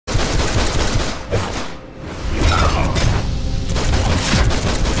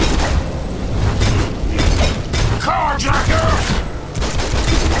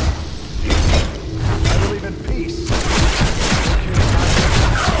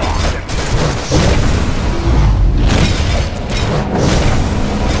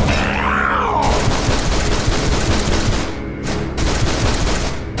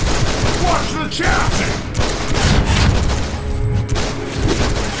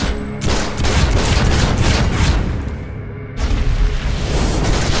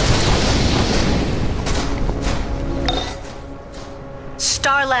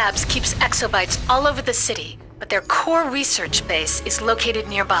Labs keeps exobytes all over the city, but their core research base is located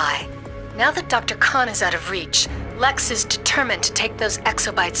nearby. Now that Dr. Khan is out of reach, Lex is determined to take those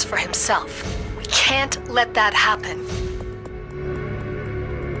exobytes for himself. We can't let that happen.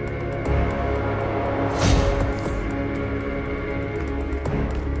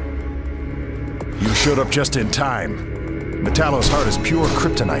 You showed up just in time. Metallo's heart is pure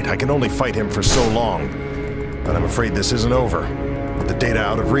kryptonite. I can only fight him for so long. But I'm afraid this isn't over. With the data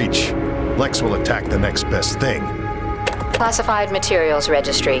out of reach, Lex will attack the next best thing. Classified Materials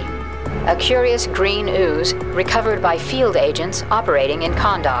Registry. A curious green ooze recovered by field agents operating in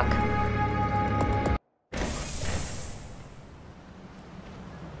Kahndaq.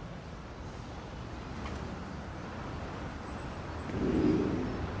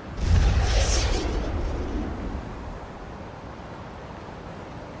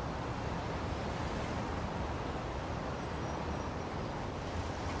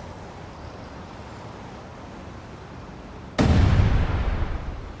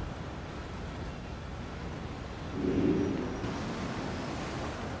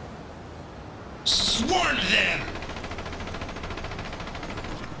 Swarm them!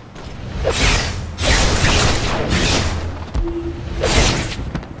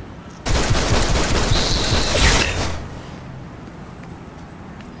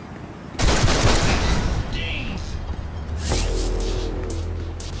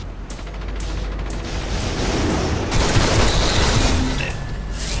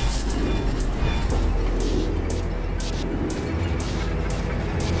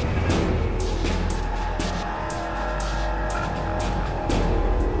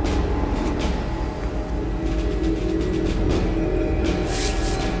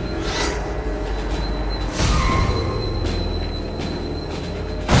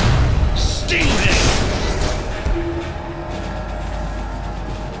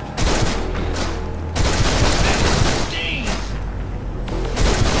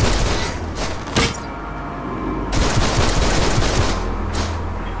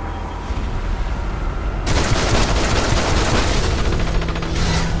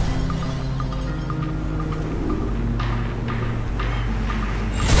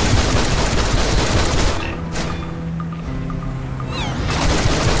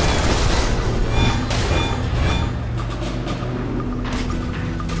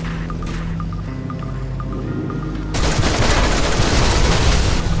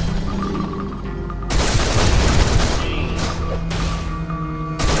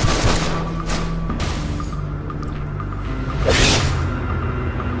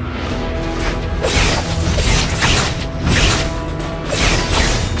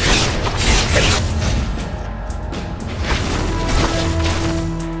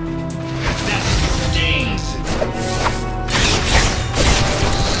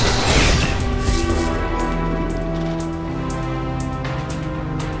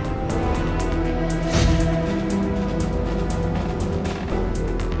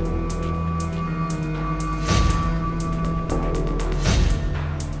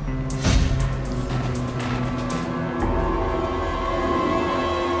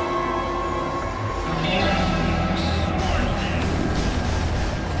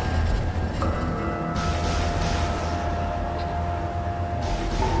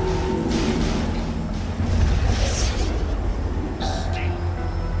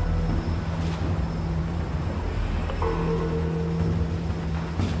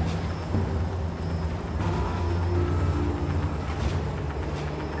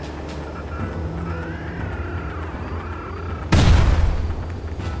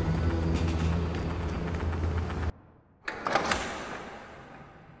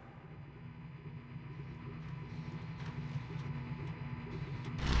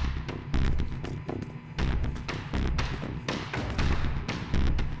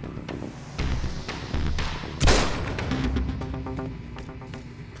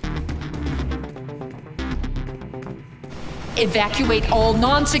 Evacuate all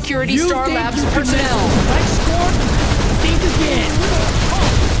non-security Star Labs personnel. Let's score. Think again.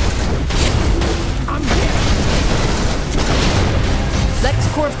 I'm hit.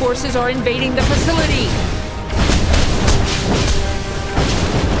 LexCorp forces are invading the facility.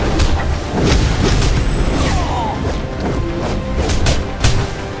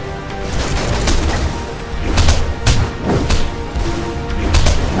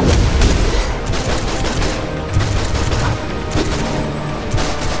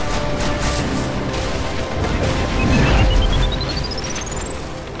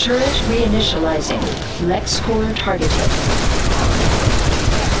 Turret reinitializing. LexCorp targeted.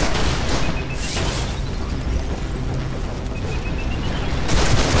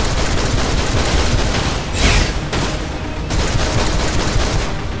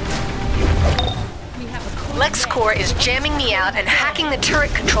 LexCorp is jamming me out and hacking the turret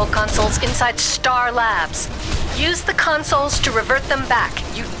control consoles inside Star Labs. Use the consoles to revert them back.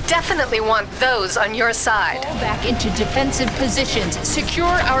 You definitely want those on your side. Fall back into defensive positions. Secure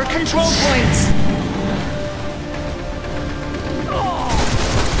our control points.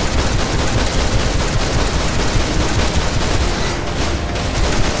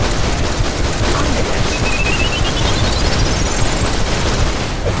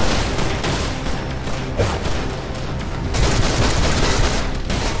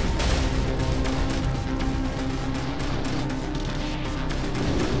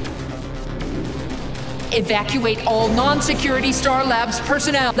 Evacuate all non-security Star Labs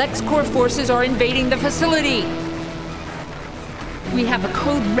personnel. LexCorp forces are invading the facility. We have a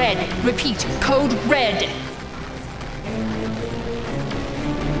code red. Repeat, code red.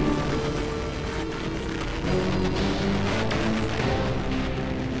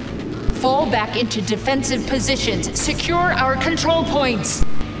 Fall back into defensive positions. Secure our control points.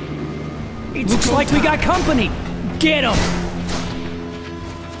 Looks like we got company. Get 'em!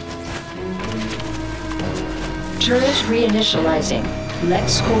 Turret reinitializing.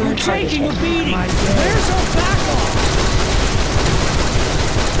 LexCorp We're taking a targeted. beating. Where's our backup?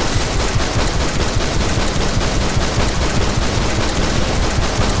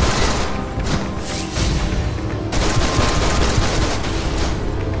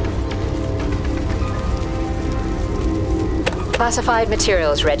 Classified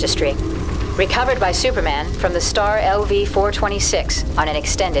Materials Registry. Recovered by Superman from the Star LV-426 on an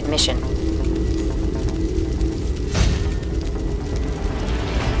extended mission.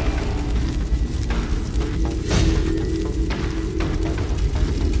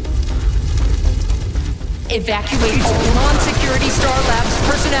 Evacuate all non-security Star Labs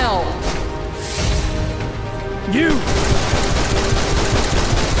personnel. You!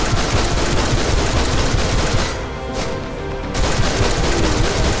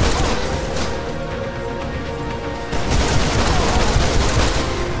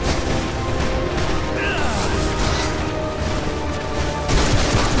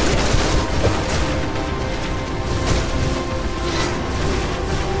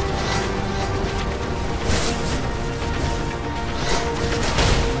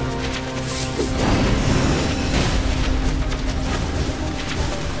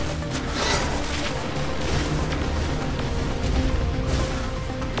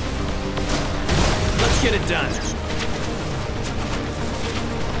 Get it done.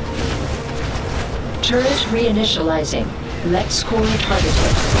 Turret reinitializing. LexCorp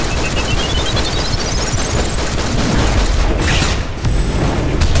targeted.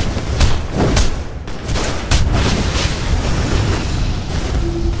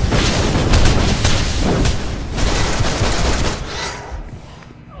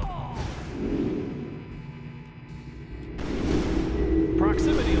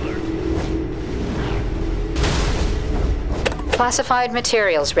 Proximity alert. Classified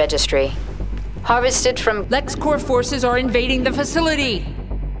Materials Registry. Harvested from LexCorp forces are invading the facility.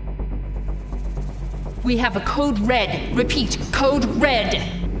 We have a code red. Repeat, code red.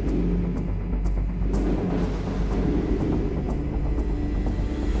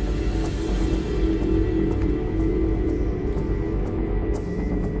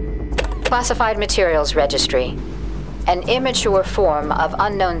 Classified Materials Registry. An immature form of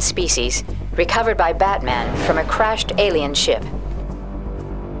unknown species recovered by Batman from a crashed alien ship.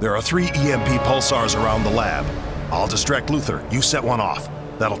 There are 3 EMP pulsars around the lab. I'll distract Luthor. You set one off.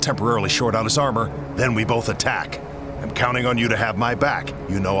 That'll temporarily short out his armor, then we both attack. I'm counting on you to have my back.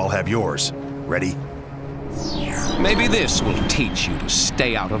 You know I'll have yours. Ready? Maybe this will teach you to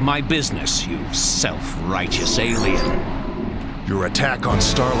stay out of my business, you self-righteous alien. Your attack on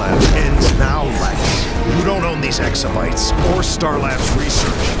Star Labs ends now, Lex. You don't own these exabytes or Star Labs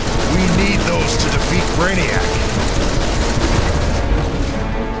research. We need those to defeat Brainiac.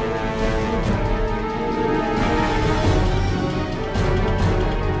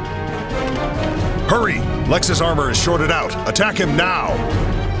 Hurry! Lex's armor is shorted out. Attack him now!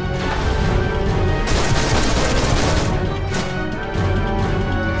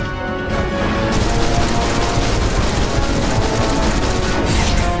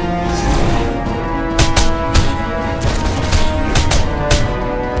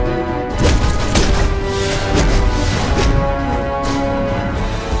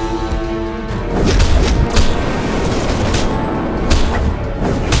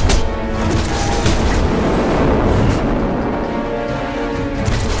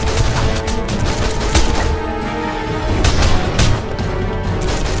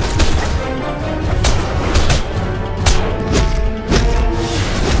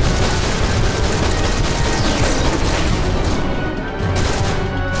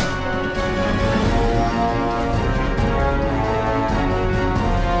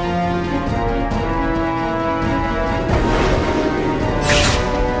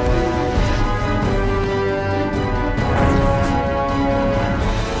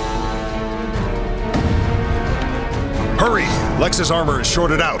 Lex's armor is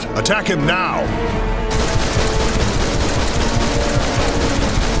shorted out. Attack him now!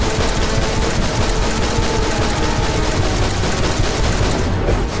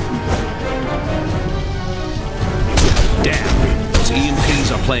 Damn, those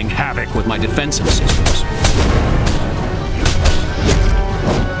EMPs are playing havoc with my defensive systems.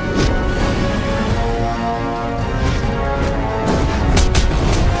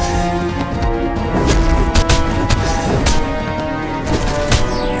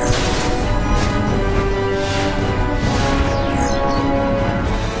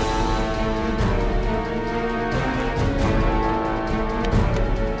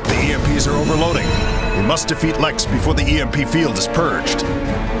 Are overloading. We must defeat Lex before the EMP field is purged.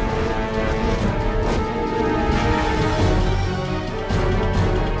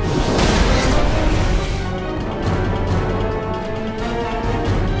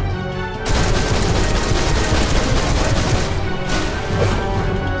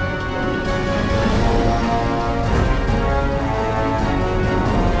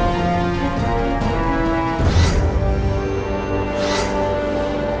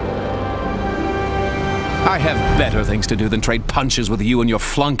 I have better things to do than trade punches with you and your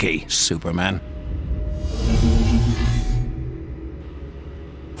flunky, Superman.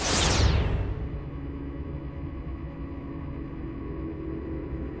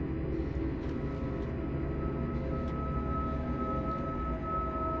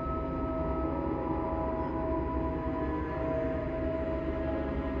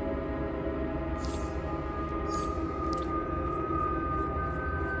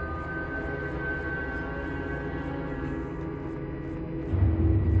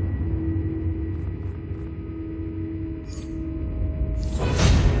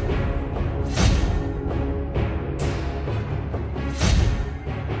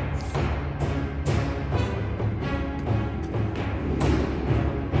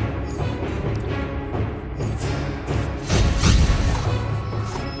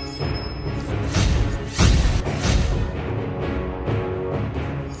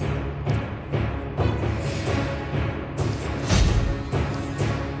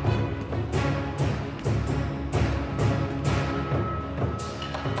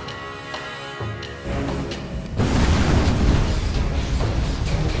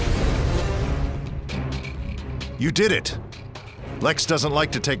 You did it! Lex doesn't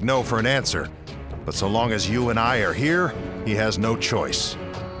like to take no for an answer, but so long as you and I are here, he has no choice.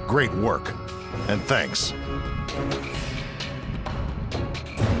 Great work, and thanks.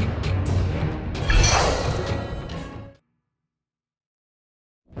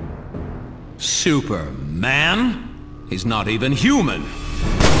 Superman? He's not even human.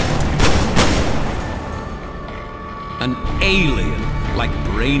 An alien like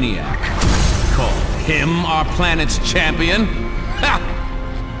Brainiac. Call him our planet's champion? Ha!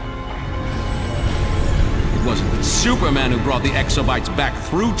 It wasn't the Superman who brought the exobites back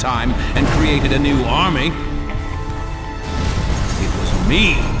through time and created a new army. It was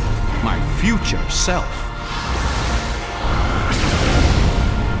me, my future self.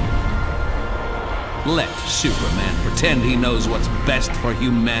 Let Superman pretend he knows what's best for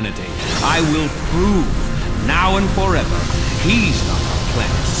humanity. I will prove, now and forever, he's not our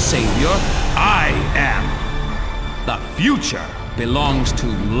planet's savior. I am. The future belongs to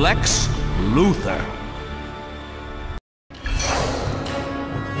Lex Luthor.